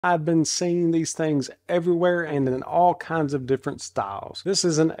I've been seeing these things everywhere and in all kinds of different styles. This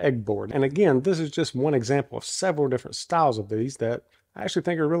is an egg board. And again, this is just one example of several different styles of these that I actually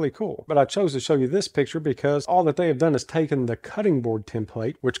think are really cool. But I chose to show you this picture because all that they have done is taken the cutting board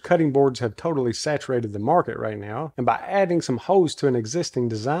template, which cutting boards have totally saturated the market right now, and by adding some holes to an existing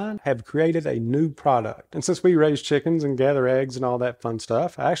design, have created a new product. And since we raise chickens and gather eggs and all that fun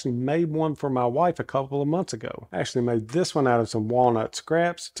stuff, I actually made one for my wife a couple of months ago. I actually made this one out of some walnut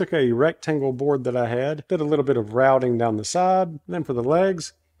scraps, took a rectangle board that I had, did a little bit of routing down the side, and then for the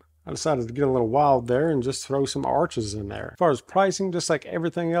legs, I decided to get a little wild there and just throw some arches in there. As far as pricing, just like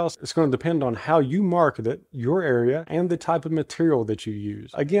everything else, it's going to depend on how you market it, your area, and the type of material that you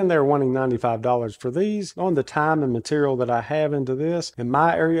use. Again, they're wanting $95 for these. On the time and material that I have into this, in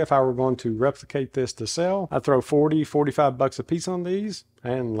my area, if I were going to replicate this to sell, I'd throw 40, 45 bucks a piece on these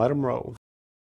and let them roll.